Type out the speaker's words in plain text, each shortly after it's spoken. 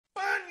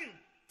Onion,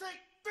 take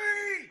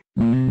 3!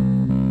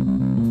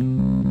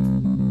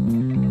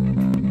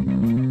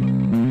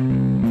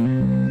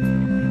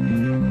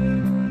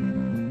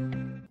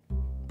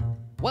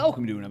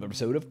 Welcome to another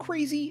episode of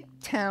Crazy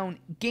Town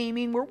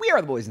Gaming, where we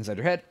are the boys inside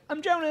your head.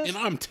 I'm Jonas. And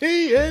I'm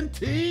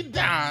TNT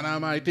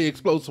Dinomight, the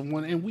explosive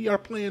one, and we are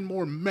playing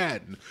more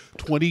Madden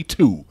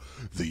 22,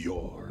 the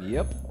Yard.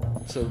 Yep.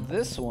 So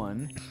this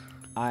one,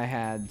 I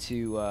had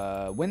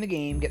to win the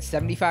game, get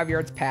 75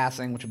 yards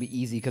passing, which will be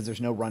easy because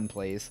there's no run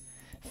plays.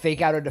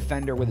 Fake out a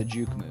defender with a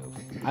juke move.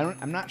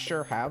 I'm not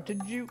sure how to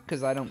juke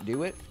because I don't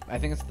do it. I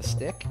think it's the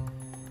stick.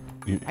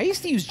 Yeah. I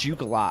used to use juke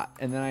a lot,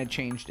 and then I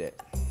changed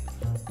it.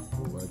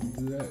 Why'd you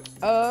do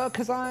that?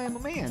 Because I'm a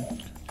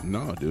man.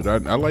 No, dude, I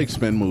like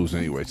spin moves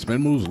anyway.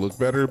 Spin moves look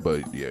better,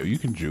 but yeah, you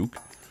can juke.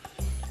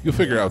 You'll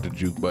figure out the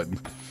juke button.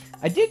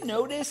 I did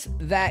notice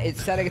that it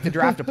said I get to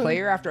draft a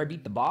player after I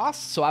beat the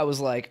boss, so I was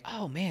like,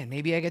 oh man,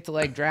 maybe I get to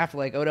like draft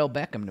like Odell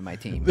Beckham to my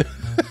team.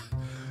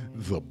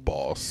 The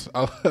boss.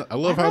 I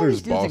love how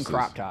there's dudes in bosses.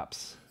 crop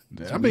tops.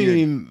 I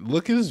mean,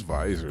 look at his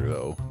visor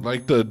though.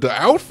 Like the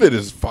outfit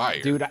is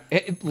fire, Dude,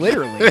 it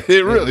literally.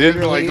 it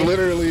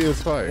literally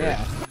is fire.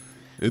 Yeah.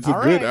 It's a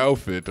good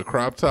outfit. The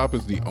crop top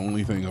is the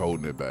only thing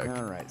holding it back.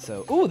 All right,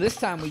 so this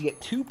time we get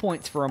 2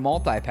 points for a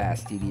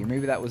multi-pass TD, or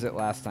maybe that was it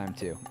last time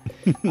too.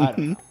 I don't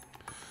know.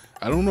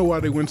 I don't know why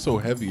they went so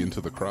heavy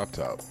into the crop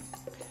top.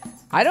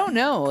 I don't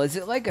know. Is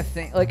it like a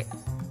thing? Like,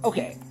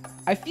 okay,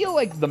 I feel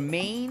like the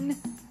main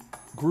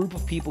group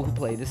of people who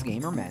play this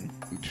game are men.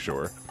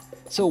 Sure.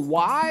 So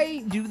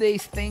why do they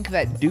think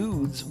that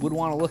dudes would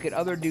want to look at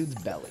other dudes'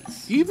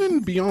 bellies?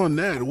 Even beyond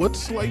that,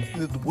 what's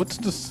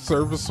the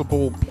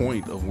serviceable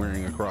point of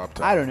wearing a crop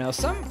top? I don't know.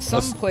 Some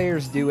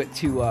players do it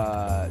to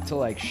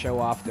like show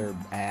off their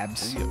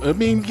abs. I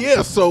mean,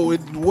 yeah. So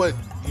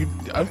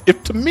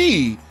if to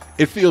me,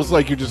 it feels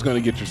like you're just gonna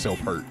get yourself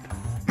hurt.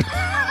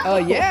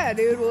 Yeah,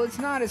 dude. Well, it's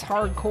not as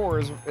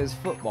hardcore as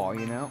football,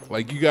 you know?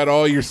 Like, you got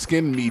all your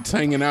skin meats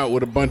hanging out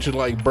with a bunch of,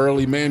 like,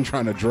 burly men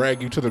trying to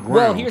drag you to the ground.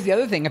 Well, here's the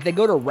other thing. If they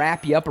go to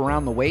wrap you up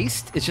around the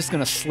waist, it's just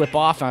going to slip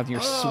off onto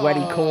your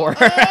sweaty core.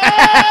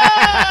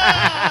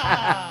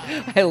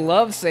 I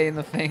love saying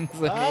the things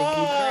that make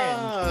you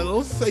cringe.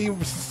 Don't say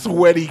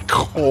sweaty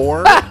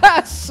core.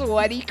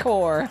 Sweaty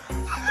core.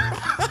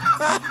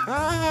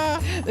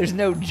 There's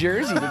no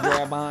jersey to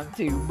grab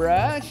onto,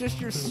 bruh. It's just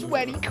your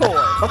sweaty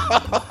core.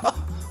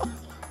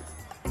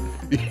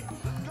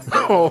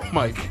 Oh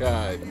my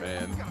god,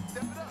 man!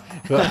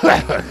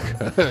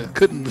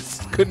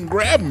 couldn't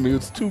grab him. He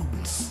was too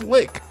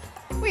slick.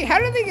 Wait, how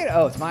did they get?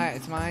 Oh, it's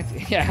my.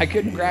 Yeah, I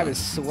couldn't grab his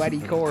sweaty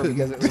core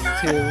because it was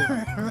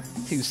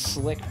too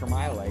slick for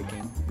my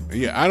liking.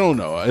 Yeah, I don't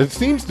know. It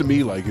seems to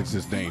me like it's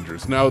just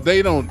dangerous. Now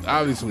they don't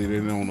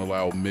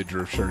allow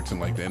midriff shirts in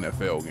like the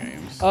NFL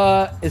games.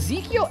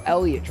 Ezekiel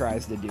Elliott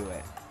tries to do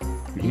it.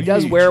 He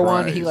does wear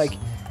one.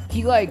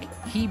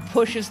 He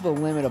pushes the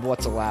limit of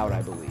what's allowed,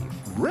 I believe.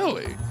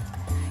 Really?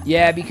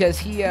 Yeah, because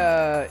he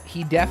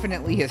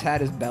definitely has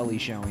had his belly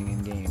showing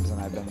in games, and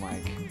I've been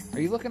like, are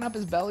you looking up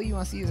his belly? You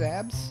want to see his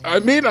abs? I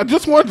mean, I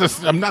just want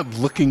to. I'm not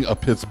looking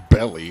up his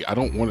belly. I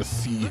don't want to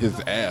see his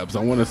abs.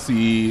 I want to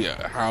see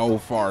how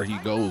far he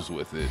goes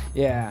with it.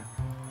 Yeah.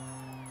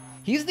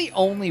 He's the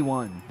only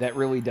one that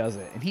really does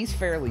it, and he's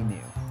fairly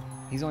new.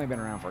 He's only been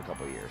around for a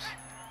couple of years.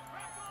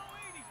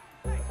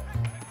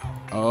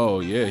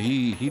 Oh yeah,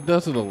 he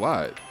does it a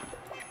lot.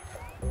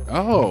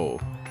 Oh.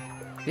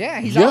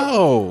 Yeah, he's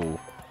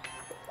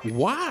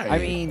Why? I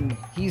mean,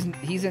 he's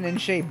an in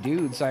shape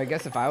dude, so I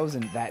guess if I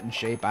wasn't that in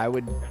shape, I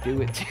would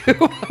do it too.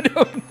 I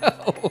don't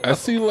know. I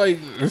see,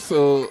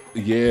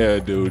 yeah,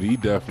 dude, he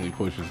definitely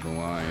pushes the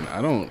line.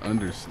 I don't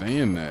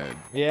understand that.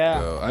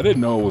 Yeah. I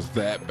didn't know it was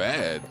that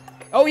bad.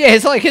 Oh yeah,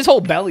 it's like his whole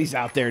belly's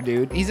out there,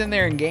 dude. He's in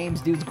there in games,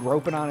 dude's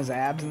groping on his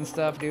abs and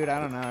stuff, dude. I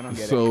don't know, I don't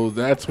get it. So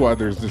that's why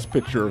there's this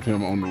picture of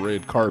him on the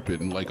red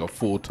carpet in like a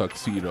full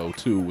tuxedo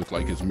too, with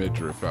like his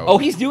midriff out. Oh,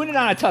 he's doing it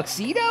on a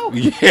tuxedo?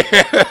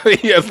 Yeah,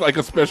 he has like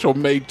a special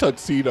made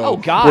tuxedo. Oh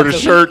god, where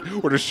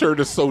the shirt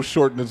is so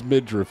short and his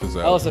midriff is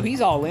out. Oh, so he's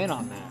all in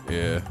on that.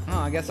 Yeah. Oh,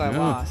 I guess I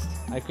lost.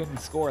 I couldn't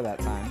score that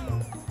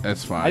time.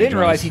 That's fine. I didn't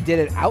realize he did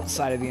it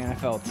outside of the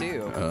NFL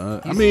too.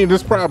 I mean,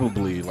 it's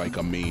probably like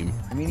a meme.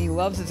 I mean, he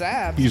loves his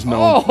abs. He's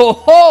known.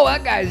 Oh,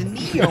 that guy's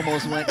knee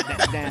almost went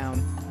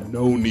down.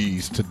 No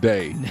knees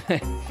today.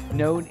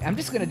 No, I'm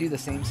just gonna do the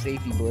same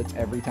safety blitz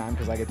every time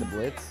because I get the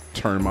blitz.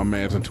 Turn my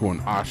man's into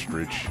an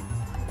ostrich.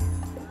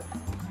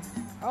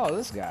 Oh,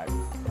 this guy.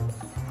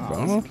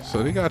 Oh,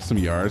 so they got some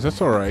yards.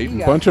 That's all right.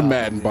 A bunch of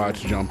Madden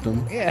bots jumped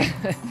him. Yeah.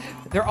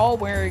 They're all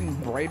wearing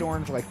bright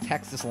orange, like,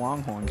 Texas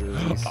Longhorn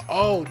jerseys.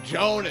 Oh,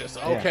 Jonas.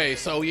 Okay,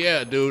 so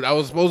yeah, dude. I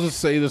was supposed to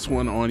say this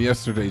one on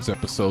yesterday's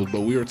episode,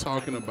 but we were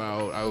talking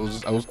about, I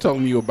was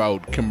telling you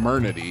about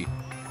Community.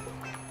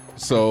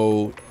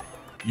 So,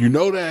 you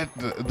know that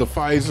the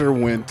Pfizer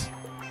went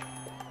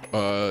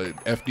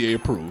FDA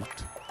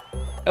approved.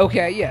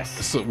 Okay,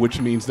 yes. So, which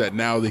means that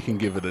now they can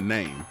give it a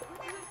name.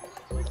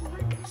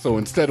 So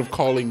instead of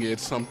calling it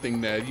something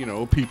that, you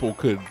know, people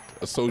could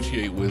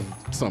associate with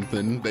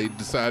something, they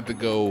decide to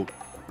go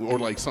or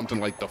like something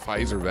like the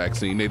Pfizer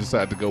vaccine, they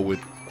decided to go with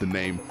the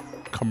name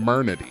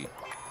Comirnaty.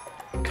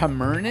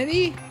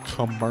 Comirnaty?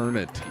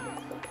 Comirnaty.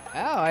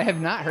 Oh, I have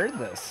not heard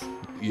this.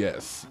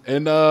 Yes,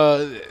 and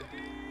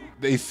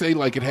they say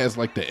like it has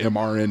like the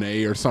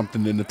mRNA or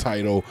something in the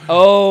title.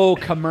 Oh,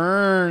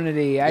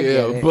 Comirnaty. I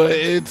get it. But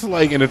it's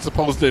like, and it's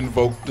supposed to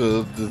invoke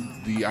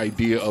the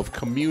idea of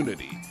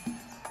community.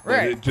 But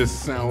Right. it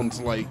just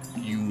sounds like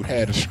you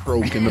had a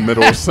stroke in the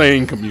middle of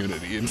saying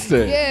community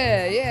instead.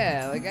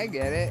 Yeah, like I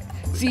get it.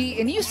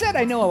 See, and you said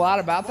I know a lot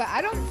about that.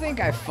 I don't think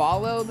I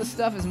follow the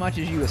stuff as much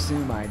as you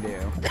assume I do.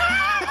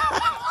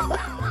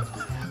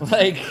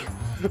 Like,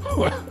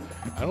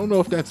 I don't know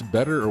if that's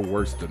better or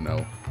worse to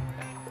know.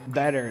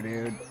 better,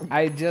 dude.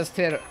 I just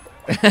hit.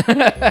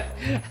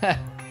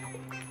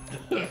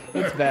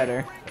 It's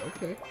better.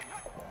 Okay.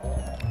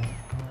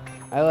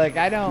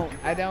 I don't.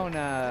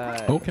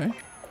 Okay.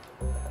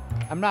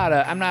 I'm not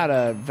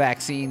a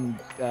vaccine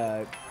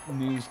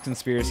news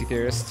conspiracy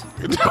theorist.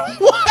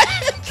 What?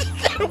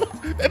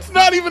 That's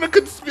not even a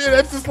conspiracy.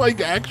 That's just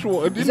like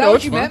actual. Is that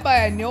what you meant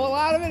by I know a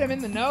lot of it? I'm in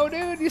the know,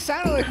 dude. You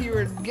sounded like you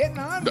were getting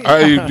on me.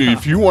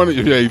 If you want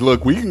to, hey,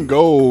 look, we can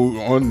go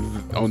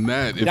on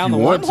that if Down you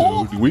the want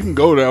wormhole? to. We can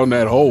go down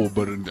that hole,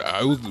 but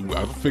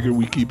I figured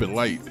we keep it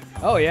light.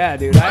 Oh yeah,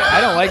 dude.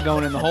 I don't like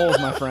going in the holes,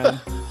 my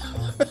friend.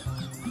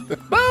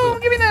 Boom!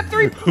 Give me that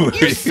 3.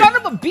 You son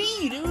of a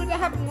bee, dude. That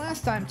happened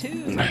last time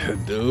too.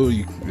 Dude,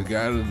 you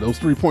got those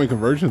 3-point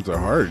conversions are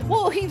hard.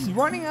 Well, he's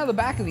running out of the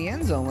back of the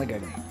end zone like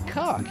a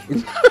cuck.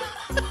 These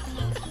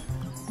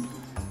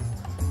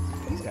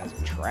guys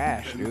are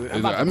trash, dude.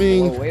 I'm about to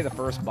blow away the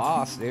first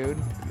boss, dude.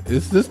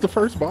 Is this the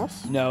first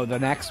boss? No, the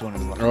next one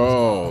is the first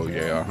Oh, boss.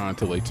 yeah,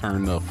 until they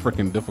turn the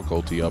freaking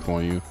difficulty up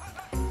on you.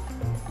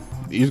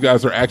 These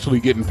guys are actually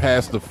getting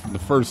past the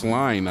first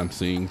line I'm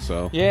seeing,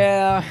 so.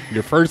 Yeah.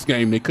 Your first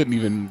game, they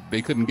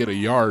couldn't get a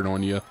yard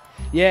on you.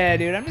 Yeah,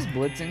 dude, I'm just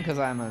blitzing because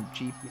I'm a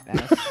cheap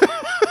ass.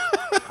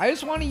 I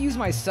just want to use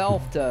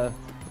myself to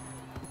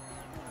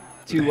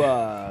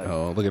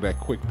Oh, look at that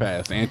quick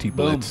pass,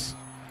 anti-blitz.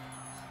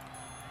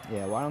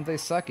 Yeah, why don't they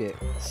suck it?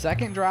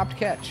 Second dropped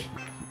catch.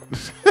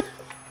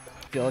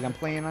 Feel like I'm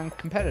playing on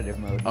competitive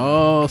mode.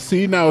 Oh,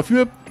 see now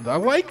I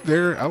like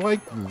their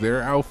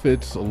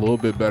outfits a little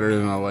bit better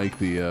than I like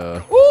the.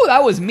 Ooh,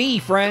 that was me,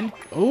 friend.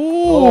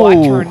 Oh,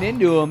 I turned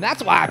into him.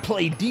 That's why I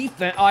play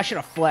defense. Oh, I should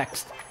have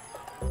flexed.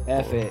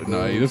 F it.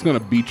 No, you're just gonna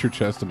beat your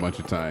chest a bunch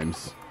of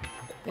times.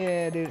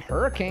 Yeah, dude.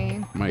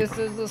 Hurricane. Mike. This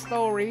is the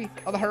story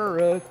of the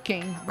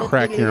hurricane.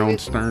 Crack your own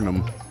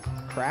sternum.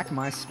 Crack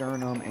my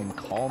sternum and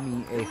call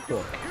me a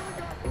hook.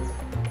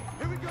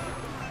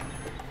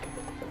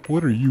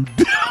 What are you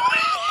doing?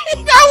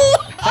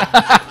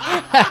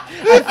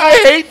 I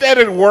hate that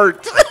it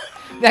worked.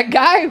 That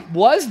guy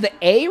was the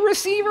A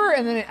receiver,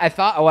 and then I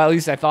thought, well, at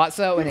least I thought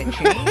so, and it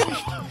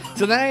changed.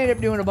 So then I ended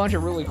up doing a bunch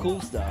of really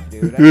cool stuff,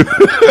 dude.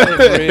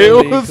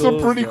 It was some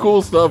pretty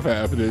cool stuff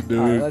happening, dude.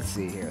 All right, let's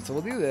see here. So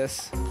we'll do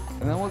this,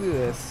 and then we'll do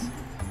this,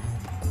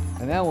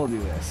 and then we'll do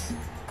this.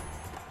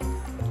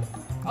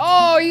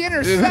 Oh, he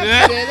intercepted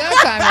it. That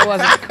time it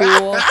wasn't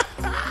cool.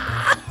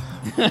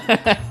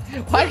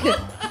 Why did...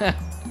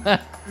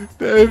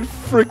 That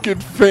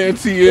freaking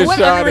fancy It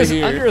went out of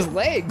here. under his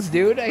legs,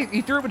 dude.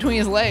 He threw it between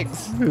his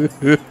legs.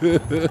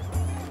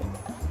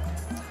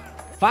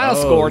 Final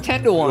score,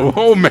 10-1.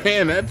 Oh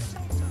man,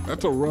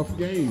 that's a rough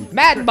game.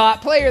 Madden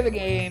bot, player of the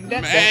game.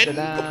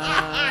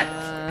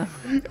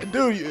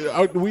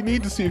 Dude, we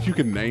need to see if you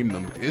can name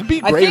them. It'd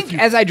be I great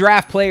think as I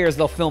draft players,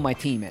 they'll fill my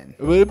team in.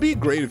 It'd be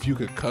great if you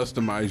could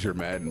customize your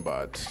Madden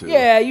bots too.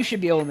 Yeah, you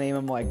should be able to name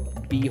them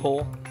like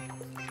B-hole.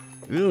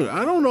 Dude,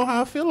 I don't know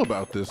how I feel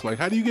about this. Like,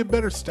 how do you get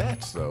better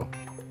stats though?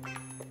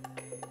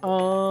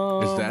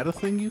 Is that a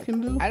thing you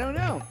can do? I don't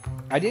know.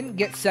 I didn't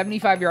get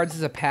 75 yards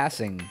as a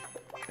passing,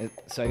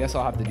 so I guess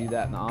I'll have to do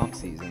that in the off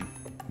season.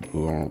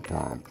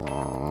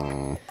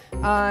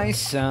 I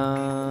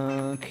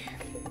sunk.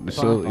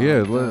 So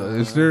yeah,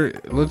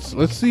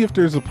 let's see if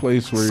there's a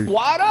place where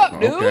Squat up,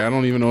 dude. Okay, I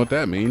don't even know what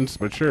that means,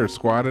 but sure,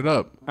 squat it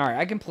up. All right,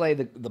 I can play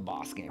the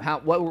boss game.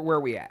 Where are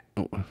we at?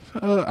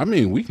 I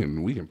mean, we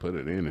can put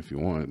it in if you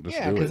want. Just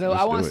Yeah, do it. because Just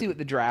I want do to it. see what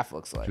the draft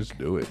looks like. Just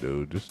do it,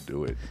 dude. Just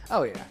do it.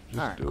 Oh yeah. Just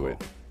All right, do cool.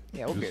 it.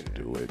 Yeah, we'll Just get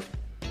it. do it.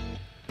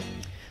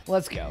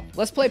 Let's go.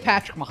 Let's play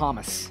Patrick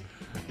Mahomes.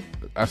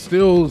 I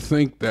still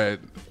think that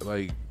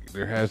like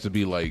there has to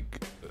be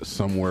like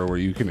somewhere where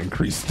you can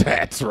increase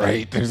stats,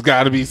 right? There's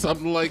got to be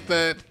something like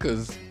that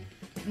because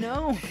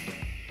No.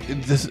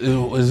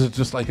 is it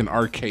just like an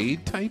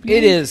arcade type?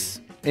 It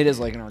is. It is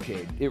like an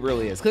arcade. It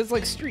really is. Because it's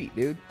like Street,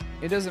 dude.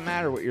 It doesn't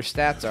matter what your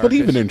stats are. But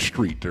even in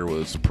Street, there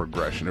was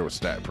progression. There was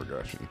stat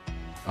progression.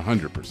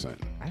 100%.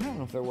 I don't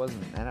know if there was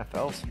an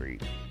NFL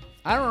Street.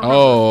 I don't remember.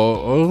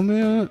 Oh,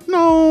 man.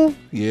 No.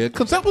 Yeah,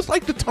 because that was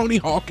like the Tony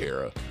Hawk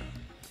era.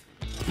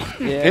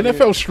 Yeah,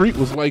 NFL dude. Street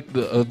was like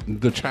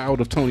the child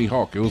of Tony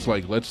Hawk. It was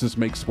like, let's just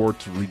make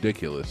sports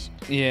ridiculous.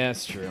 Yeah,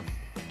 that's true.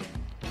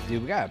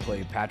 Dude, we gotta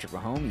play Patrick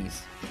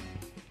Mahomes.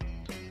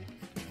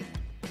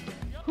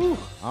 Whew.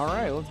 All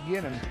right, let's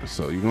get him.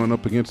 So you're going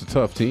up against a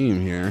tough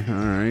team here. All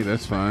right,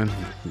 that's fine.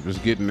 You're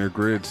just getting their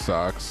grid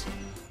socks.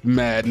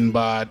 Madden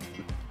bot.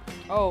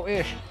 Oh,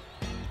 ish.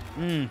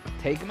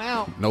 Take him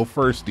out. No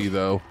firsty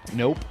though.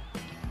 Nope.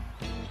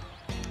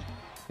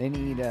 They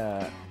need,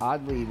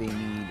 oddly, they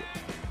need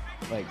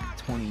like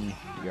 20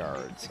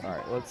 yards. All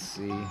right, let's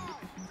see.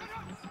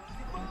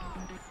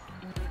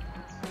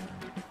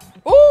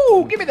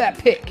 Ooh, give me that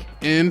pick.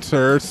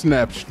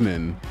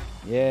 Interception.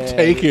 Yeah.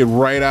 Take it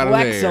right out of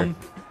Flex there. him.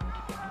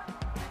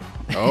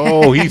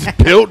 Oh, he's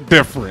built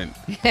different.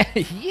 Yeah,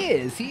 he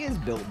is. He is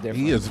built different.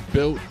 He is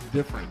built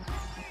different.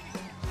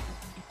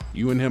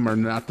 You and him are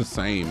not the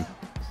same.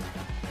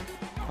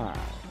 All right.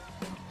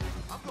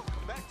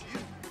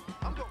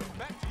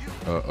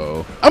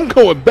 Uh-oh. I'm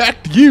going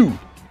back to you.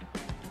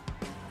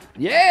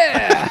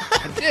 Yeah,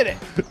 I did it.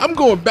 I'm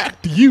going back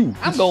to you.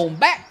 I'm going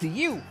back to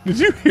you. Did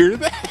you hear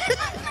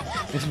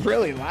that? It's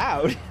really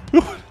loud.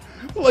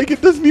 Like,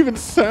 it doesn't even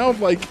sound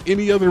like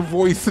any other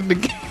voice in the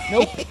game.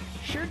 Nope,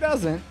 sure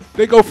doesn't.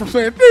 They go from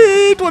saying,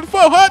 24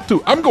 hot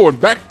to, I'm going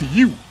back to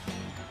you.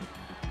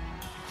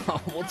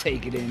 Oh, we'll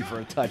take it in for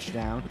a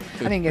touchdown.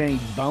 I didn't get any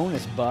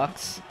bonus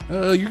bucks.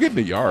 You're getting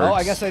the yards. Oh,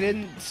 I guess I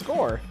didn't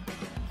score.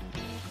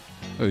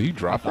 Oh, you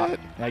dropped that?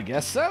 I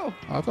guess so.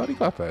 I thought he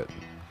got that.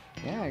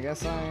 Yeah, I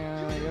guess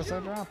I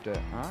dropped it.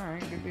 All right,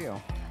 good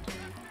deal.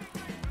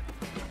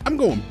 I'm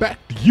going back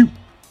to you.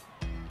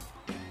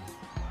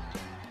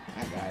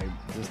 That guy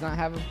does not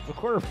have a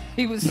quarterback.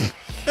 He was.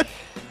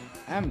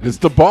 It's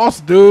the boss,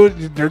 dude.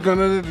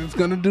 It's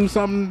gonna do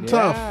something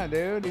tough. Yeah,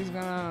 dude. He's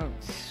gonna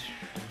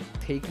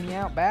take me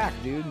out back,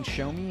 dude, and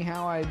show me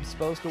how I'm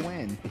supposed to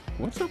win.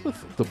 What's up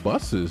with the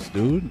buses,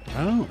 dude?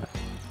 I don't.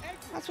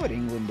 That's what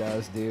England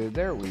does, dude.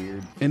 They're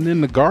weird. And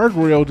then the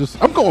guardrail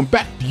just, I'm going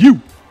back to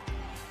you.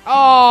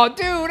 Oh,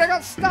 dude, I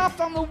got stopped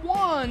on the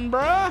one,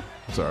 bruh.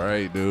 It's all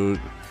right, dude.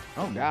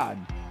 Oh, God.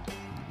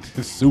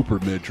 It's super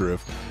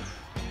midriff.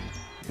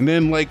 And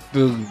then, like,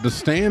 the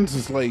stands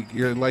is like,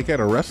 you're like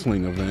at a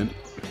wrestling event,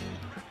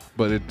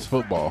 but it's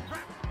football.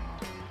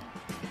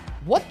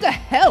 What the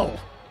hell?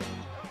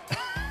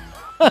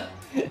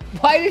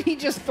 Why did he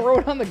just throw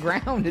it on the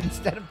ground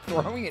instead of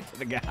throwing it to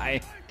the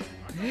guy?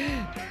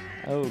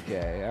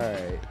 Okay, all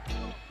right.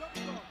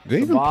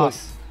 Do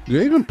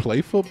they even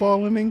play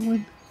football in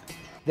England?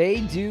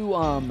 They do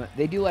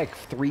like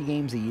 3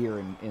 games a year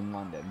in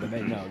London. But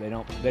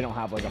they don't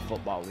have like a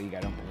football league, I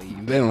don't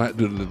believe. They don't have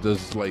do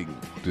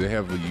they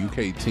have a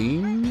UK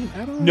team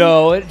at all?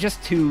 No, it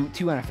just two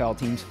NFL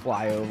teams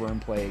fly over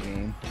and play a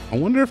game. I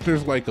wonder if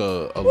there's like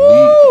a league.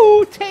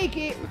 Woo! Take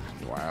it.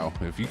 Wow,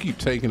 if you keep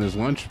taking his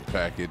lunch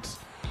packets.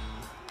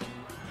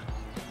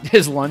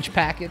 His lunch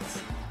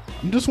packets?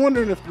 I'm just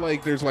wondering if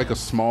like there's like a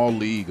small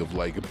league of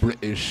like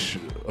British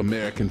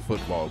American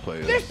football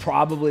players. There's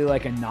probably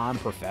like a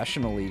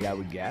non-professional league, I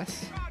would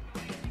guess.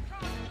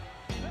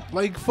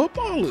 Like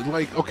football,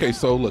 like okay,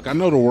 so look, I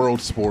know the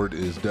world sport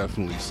is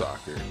definitely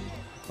soccer.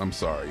 I'm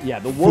sorry. Yeah,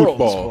 the world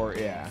football, sport,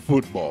 yeah.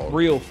 Football.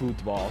 Real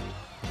football.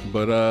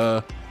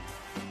 But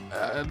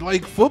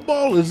like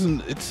football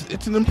isn't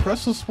it's an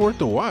impressive sport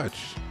to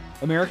watch.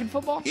 American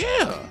football?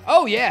 Yeah.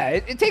 Oh, yeah.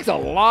 It takes a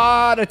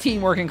lot of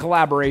teamwork and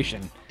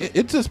collaboration.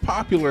 It's as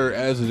popular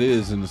as it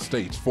is in the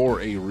States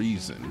for a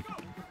reason.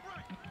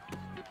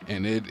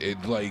 And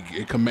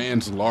it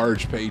commands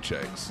large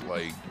paychecks.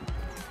 Like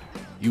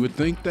you would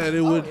think that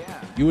it would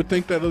yeah. You would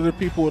think that other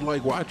people would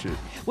like watch it.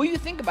 Well, you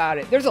think about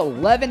it. There's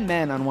 11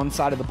 men on one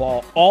side of the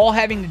ball, all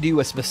having to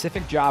do a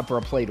specific job for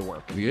a play to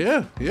work.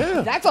 Yeah,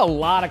 yeah. That's a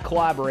lot of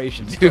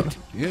collaboration, dude.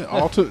 Yeah,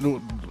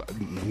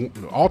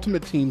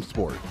 ultimate team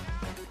sport.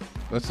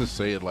 Let's just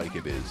say it like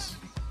it is.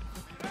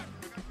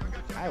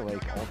 I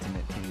like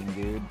Ultimate Team,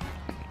 dude.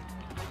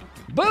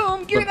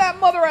 Boom! Give me that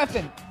mother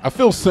effing! I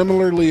feel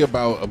similarly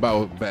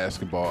about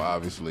basketball,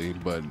 obviously,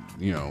 but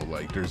you know,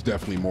 like there's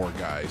definitely more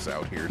guys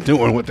out here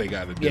doing what they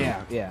got to do.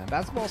 Yeah.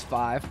 Basketball's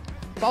 5.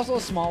 It's also a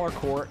smaller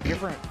court,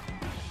 different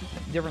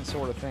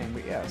sort of thing,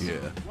 but yes. Yeah.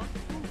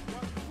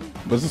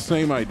 But it's the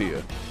same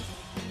idea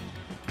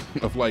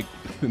of like.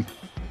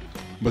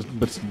 But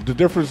the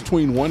difference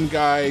between one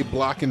guy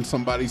blocking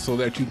somebody so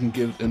that you can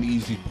get an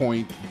easy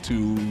point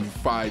to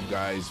 5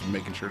 guys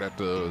making sure that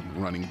the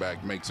running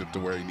back makes it to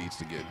where he needs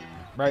to get.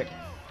 Right.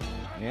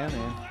 Yeah,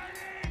 man.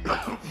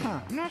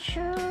 I'm not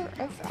sure.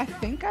 I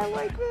think I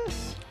like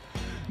this.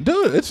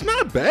 Dude, it's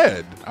not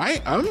bad.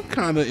 I'm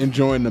kind of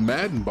enjoying the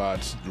Madden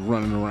bots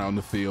running around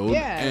the field.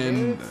 Yeah,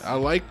 and dude. I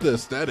like the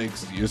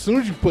aesthetics. As soon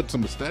as you put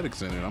some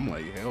aesthetics in it, I'm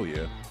like, hell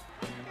yeah.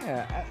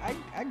 Yeah,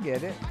 I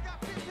get it.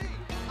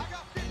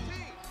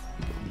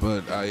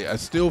 But I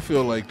still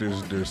feel like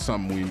there's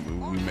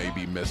something we may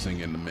be missing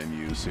in the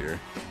menus here.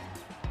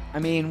 I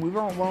mean, we're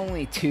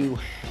only 2.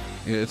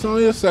 Yeah, it's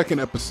only a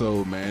 2nd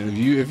episode, man.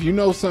 If you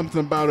know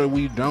something about it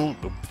we don't,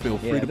 feel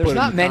free to put it in the there's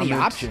not many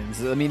comments.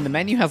 options. I mean, the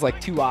menu has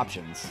like 2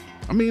 options.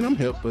 I mean, I'm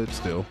hip, but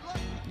still.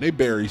 They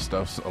bury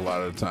stuff a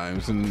lot of the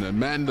times, and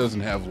Madden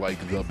doesn't have like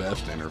the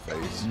best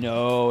interface.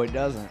 No, it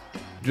doesn't.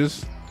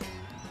 Just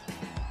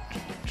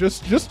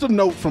a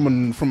note from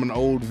an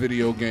old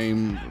video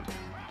game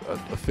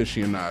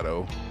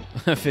aficionado.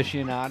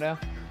 Aficionado.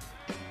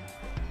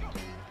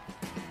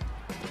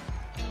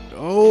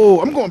 Oh,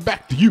 I'm going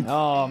back to you.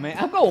 Oh man,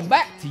 I'm going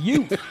back to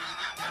you.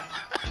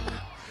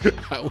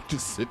 I would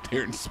just sit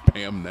there and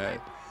spam that.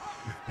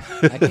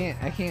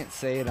 I can't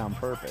say it on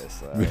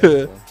purpose.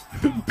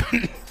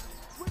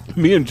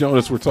 Me and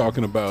Jonas were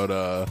talking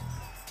about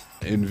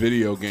in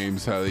video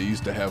games how they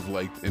used to have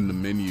like in the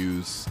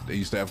menus they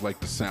used to have like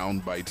the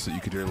sound bites that you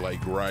could hear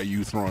like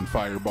Ryu throwing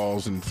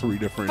fireballs in 3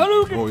 different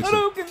voices.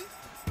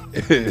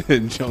 Hadouken.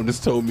 And Jonas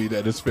told me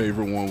that his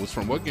favorite one was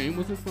from what game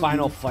was it? From?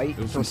 Final Fight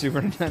from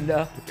Super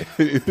Nintendo.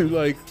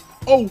 Like,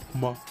 oh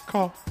my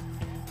god.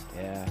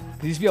 Yeah.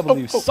 He used to be able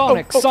to do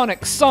Sonic,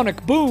 Sonic,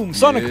 Sonic Boom,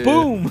 Sonic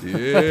Boom.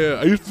 Yeah,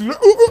 I used to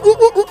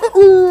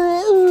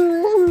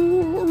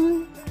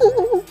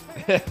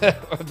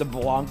The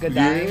Blanca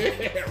dying.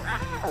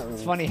 Yeah.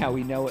 It's funny how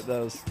we know what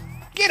those.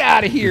 Get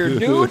out of here,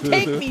 dude.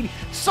 Take me.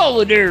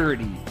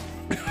 Solidarity.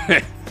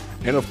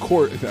 And of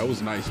course, that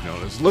was nice,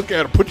 Jonas. Look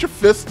at it. Put your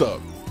fist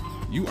up.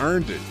 You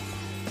earned it.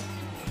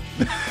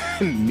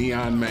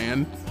 Neon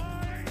Man.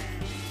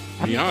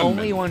 I'm the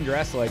only one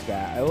dressed like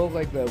that. I look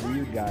like the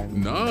weird guy.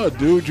 No,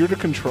 dude, you're the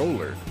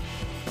controller.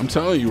 I'm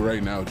telling you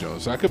right now,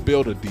 Jonas, I could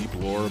build a deep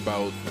lore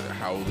about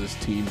how this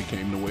team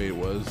became the way it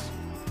was.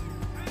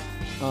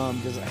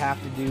 Does it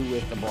have to do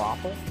with the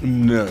brothel?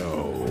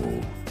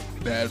 No.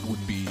 That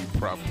would be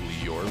probably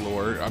your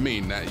lore. I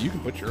mean, you can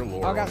put your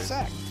lore on it. I got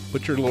sacked.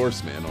 Put your lore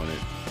spin on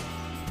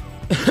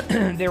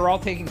it. They were all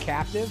taken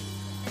captive.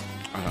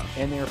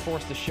 And they were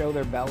forced to show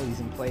their bellies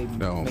and play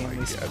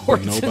manly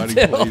sports. Nobody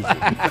plays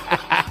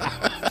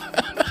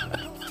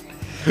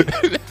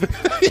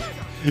it.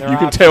 You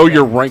can tell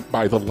your rank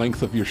by the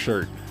length of your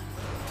shirt.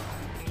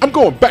 I'm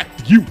going back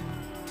to you.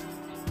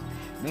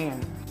 Man,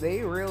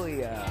 they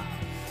really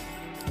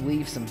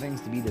leave some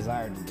things to be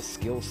desired in the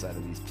skill set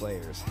of these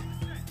players.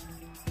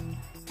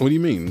 What do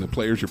you mean? The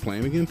players you're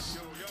playing against?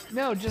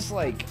 No, just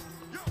like...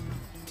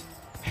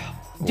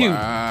 Dude,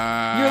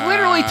 you're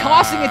literally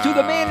tossing it to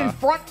the man in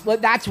front.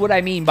 That's what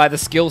I mean by the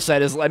skill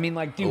set. I mean,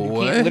 like, dude, you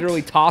can't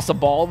literally toss a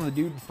ball to the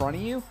dude in front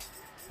of you.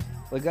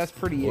 Like, that's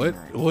pretty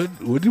ignorant. What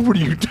are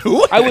you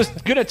doing? I was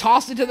going to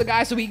toss it to the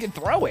guy so he could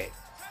throw it.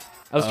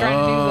 I was trying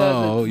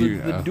to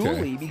do the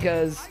dually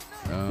because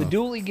the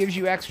dually gives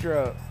you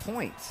extra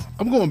points.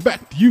 I'm going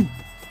back to you.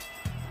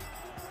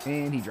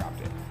 And he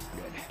dropped it.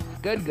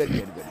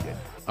 Good.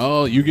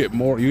 Oh, you get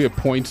more. You get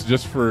points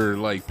just for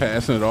like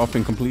passing it off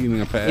and completing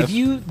a pass. If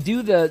you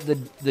do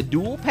the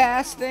dual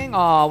pass thing,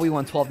 we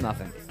won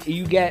 12-0.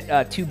 You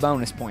get 2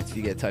 bonus points if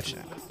you get a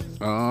touchdown.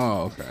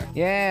 Oh, okay.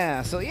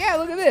 Yeah. So yeah,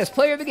 look at this.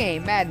 Player of the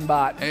game, Madden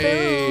bot.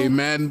 Hey, Boom.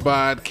 Madden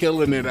bot,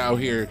 killing it out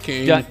here,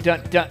 King. Dun,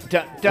 dun, dun,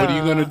 dun, dun. What are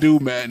you gonna do,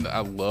 Madden?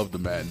 I love the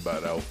Madden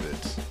bot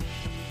outfits.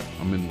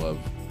 I'm in love.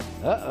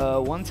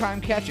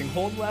 One-time catching.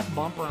 Hold left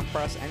bumper and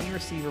press any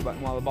receiver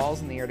button while the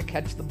ball's in the air to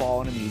catch the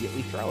ball and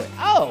immediately throw it.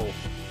 Oh!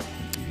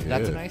 Yeah.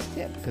 That's a nice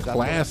tip.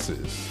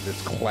 Classes.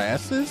 It's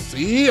classes?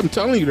 See? I'm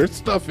telling you, there's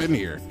stuff in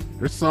here.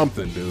 There's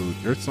something, dude.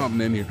 There's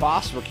something in here.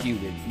 Boss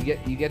recruited.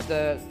 You get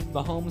the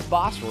Mahomes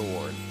boss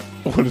reward.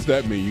 What does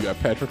that mean? You got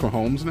Patrick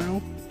Mahomes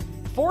now?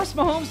 Forced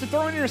Mahomes to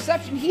throw an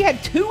interception. He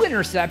had 2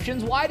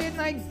 interceptions. Why didn't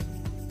I...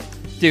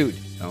 Dude.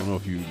 I don't know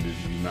if did you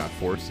not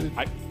force it?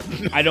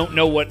 I don't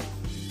know what...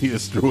 He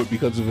just threw it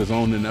because of his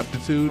own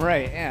ineptitude?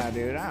 Right, yeah,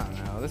 dude. I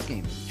don't know. This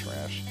game is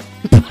trash.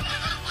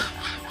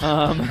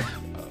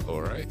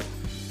 All right.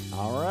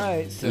 All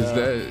right, so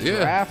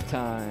draft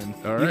time.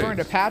 All right. You've earned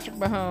a Patrick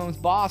Mahomes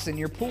boss in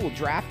your pool.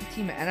 Draft a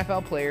team of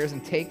NFL players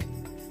and take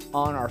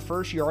on our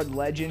first-yard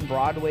legend,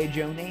 Broadway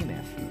Joe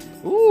Namath.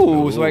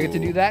 Ooh, so I get to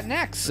do that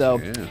next. So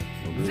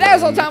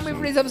that's all the time we have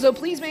for today's episode.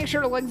 Please make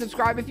sure to like and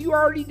subscribe. If you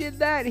already did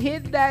that,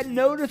 hit that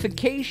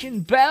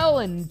notification bell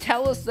and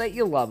tell us that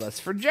you love us.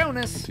 For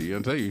Jonas, see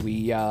you.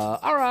 we are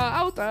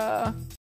out.